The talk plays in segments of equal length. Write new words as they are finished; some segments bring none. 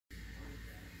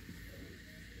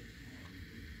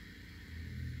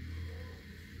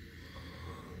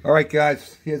Alright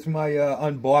guys, here's my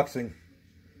unboxing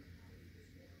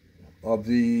of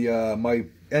the my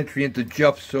entry into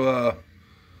Jeff's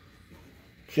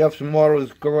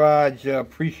Motors Garage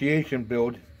appreciation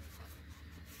build.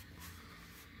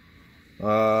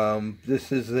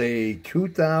 This is a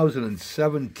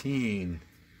 2017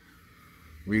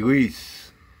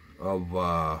 release of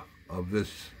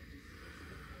this,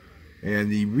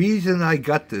 and the reason I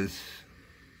got this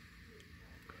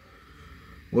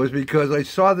was because I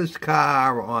saw this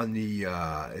car on the,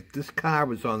 this car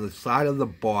was on the side of the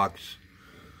box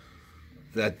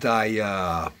that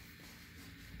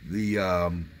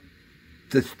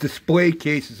this display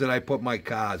cases that I put my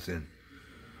cars in.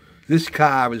 This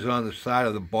car is on the side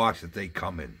of the box that they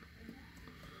come in.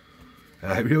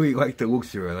 And I really like the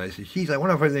looks of it. And I said, geez, I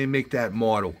wonder if they make that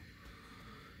model.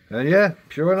 And yeah,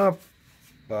 sure enough,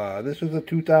 this was a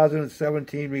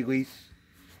 2017 release.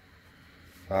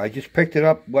 I just picked it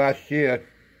up last year,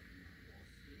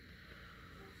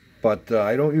 but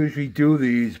I don't usually do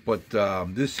these, but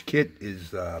this kit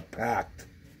is packed.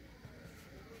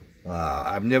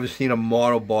 I've never seen a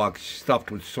model box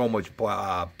stuffed with so much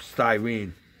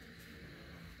styrene.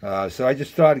 So I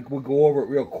just thought we'd go over it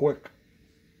real quick,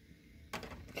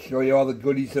 show you all the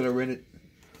goodies that are in it.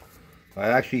 I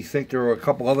actually think there are a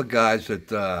couple other guys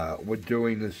that were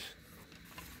doing this.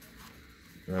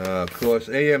 Of course,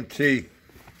 AMT.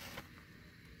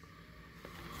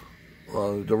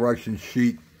 The direction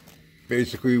sheet,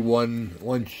 basically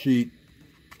one sheet.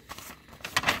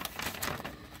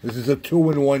 This is a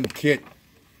 2-in-1 kit,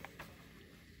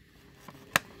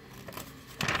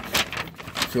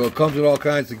 so it comes with all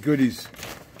kinds of goodies.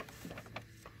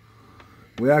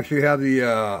 We actually have the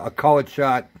a color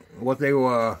chart, what they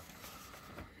were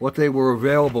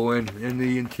available in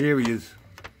the interiors.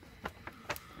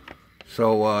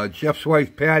 So Jeff's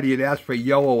wife Patty had asked for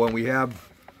yellow, and we have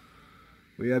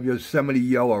Yosemite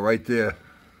yellow right there,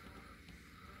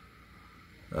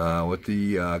 with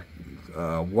the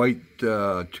white,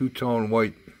 two-tone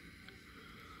white.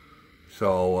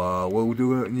 So we'll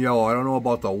do it in yellow. I don't know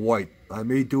about the white. I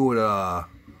may do it.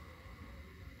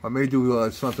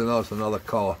 Something else, another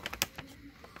color.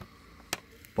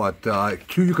 But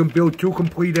you can build 2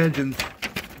 complete engines.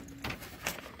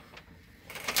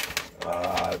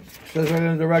 Says right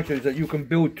in the directions that you can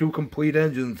build 2 complete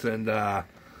engines, and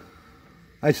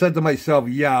I said to myself,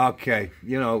 yeah, okay,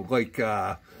 you know, like,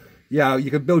 yeah,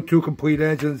 you can build 2 complete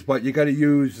engines, but you got to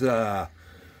use,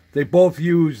 they both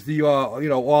use the, you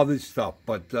know, all this stuff.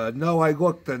 But no, I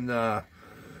looked, and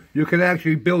you can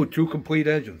actually build 2 complete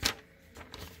engines.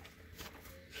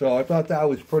 So I thought that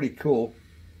was pretty cool.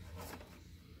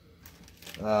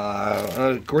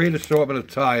 A great assortment of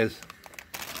tires,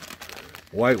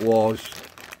 white walls.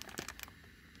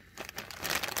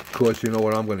 Of course, you know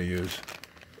what I'm going to use.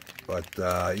 But,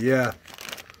 yeah,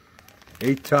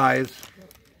 8 tires.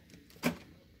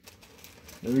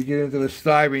 Let me get into the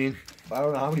styrene. I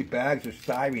don't know how many bags of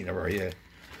styrene are here.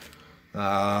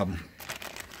 I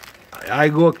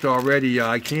looked already.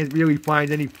 I can't really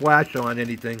find any flash on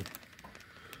anything.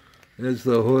 There's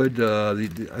the hood. I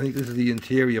think this is the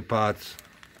interior parts.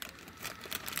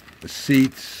 The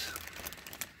seats.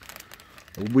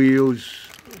 The wheels.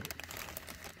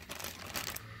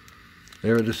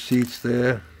 There are the seats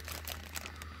there.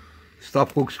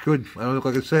 Stuff looks good. I don't,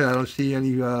 like I said, I don't see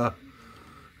any, I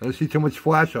don't see too much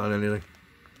flash on anything.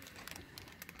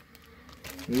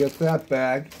 We got that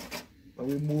bag. Let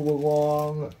me move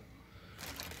along.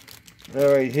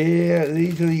 Alright, here,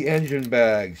 these are the engine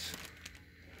bags.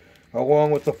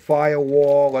 Along with the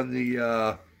firewall and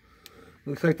the,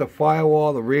 looks like the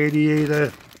firewall, the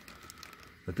radiator,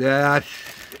 the dash,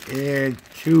 and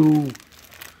two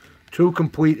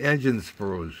complete engine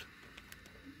sprues.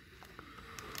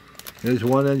 There's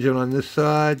one engine on this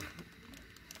side,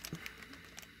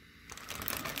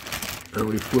 and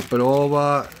we flip it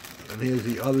over, and here's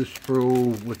the other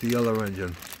sprue with the other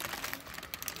engine.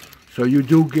 So you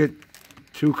do get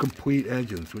 2 complete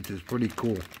engines, which is pretty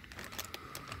cool.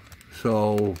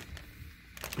 So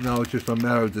now it's just a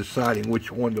matter of deciding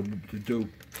which one to do.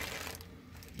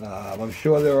 I'm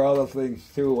sure there are other things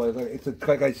too. It's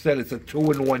like I said, it's a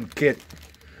 2-in-1 kit.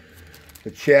 The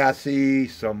chassis,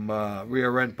 some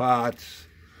rear end parts,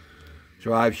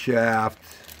 drive shaft,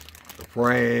 the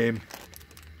frame.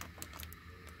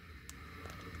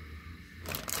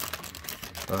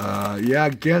 Yeah,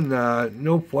 again,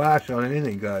 no flash on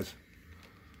anything, guys.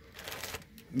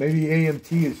 Maybe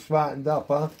AMT is smartened up,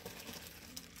 huh?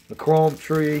 The chrome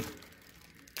tree,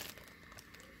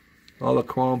 all the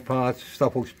chrome parts,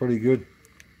 stuff looks pretty good.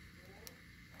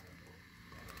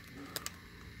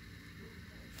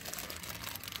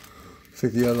 I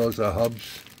think the others are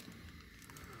hubs.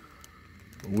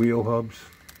 wheel hubs.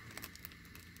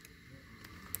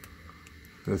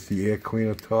 That's the air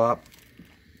cleaner top.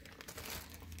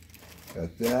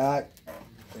 Got that.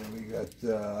 And we got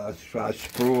our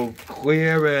spool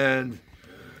clear, and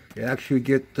you actually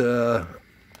get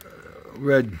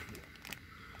red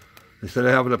instead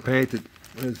of having to paint it.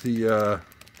 There's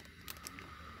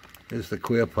the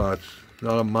clear parts.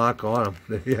 Not a mark on them.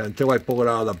 Yeah, until I pull it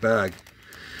out of the bag.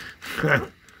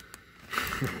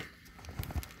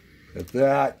 Got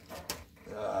that.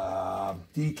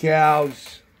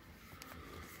 Decals.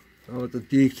 With the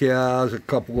decals, a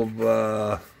couple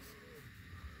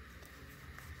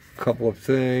of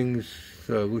things.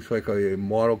 Looks like a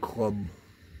model club.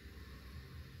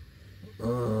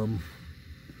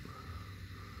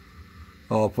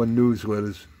 For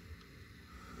newsletters.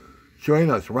 Join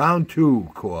us,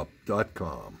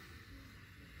 round2corp.com.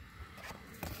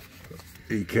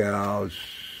 Decals.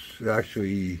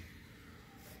 Actually,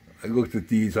 I looked at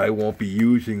these. I won't be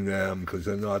using them because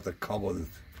they're not the colors.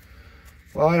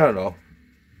 Well, I don't know.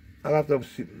 I'll have to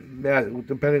see,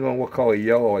 depending on what color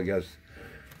yellow, I guess.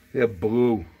 They're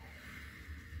blue.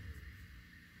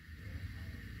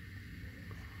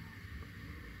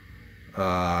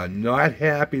 Not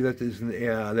happy that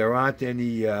there aren't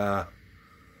any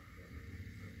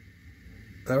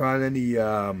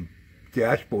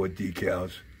dashboard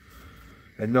decals.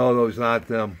 And no, those aren't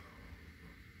them.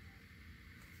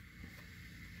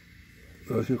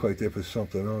 Those look like they're for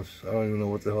something else. I don't even know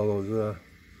what the hell those are.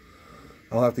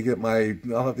 I'll have to get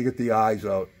the eyes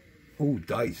out. Ooh,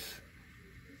 dice.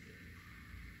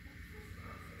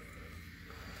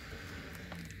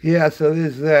 Yeah, so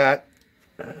there's that.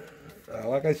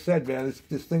 Like I said, man,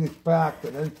 this thing is packed,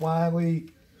 and then finally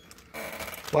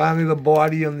the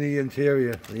body and the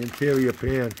interior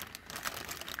pan.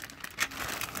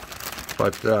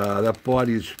 But that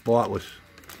body is spotless.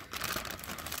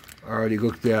 I already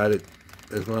looked at it.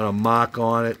 There's not a mark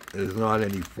on it. There's not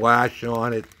any flash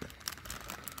on it.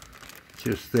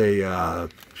 Just a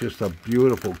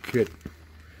beautiful kit.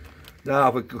 Now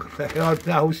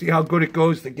we'll see how good it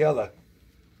goes together.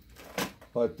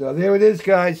 But there it is,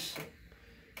 guys.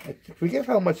 I forget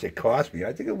how much it cost me.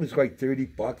 I think it was like 30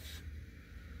 bucks,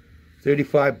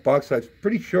 35 bucks. I'm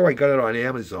pretty sure I got it on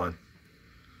Amazon.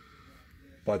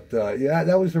 But yeah,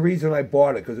 that was the reason I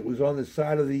bought it, because it was on the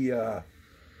side of the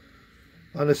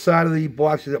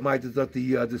boxes that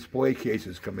the display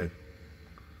cases come in.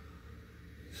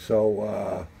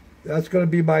 So that's going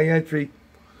to be my entry.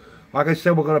 Like I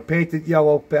said, we're going to paint it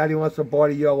yellow. Patty wants the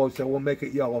body yellow, so we'll make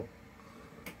it yellow.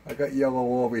 I got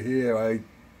yellow over here.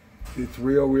 It's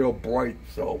real bright,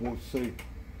 so we'll see.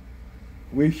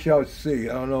 We shall see.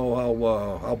 I don't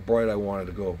know how bright I want it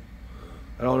to go.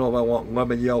 I don't know if I want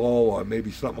lemon yellow or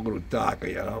maybe something a little darker,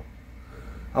 you know.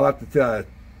 I'll have to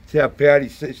have Patty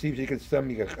see if she can send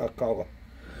me a color.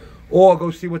 Or go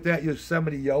see what that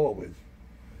Yosemite yellow is.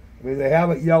 I mean, they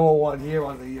have it yellow on here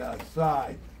on the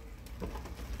side.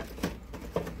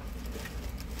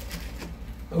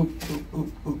 Oops.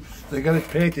 They got it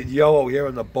painted yellow here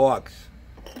in the box.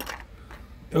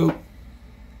 Oop.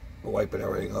 Wiping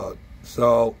everything out.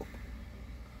 So,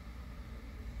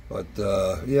 but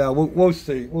yeah, we'll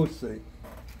see. We'll see.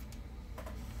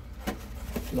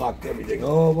 Knocked everything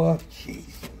over.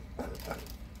 Jeez.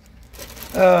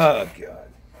 Oh God.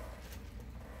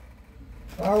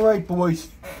 All right, boys.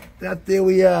 There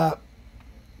we are.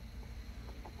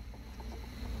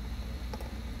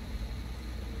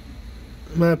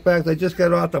 Matter of fact, I just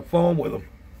got off the phone with him.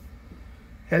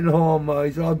 Heading home.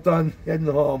 He's all done. Heading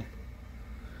home.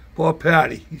 Poor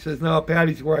Patty. He says, no,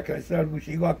 Patty's working. I said, well,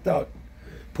 she lucked out.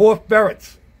 Poor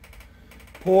ferrets.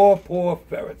 Poor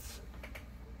ferrets.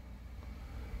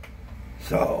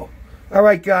 So, all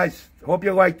right, guys. Hope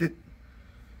you liked it.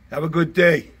 Have a good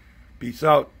day. Peace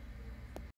out.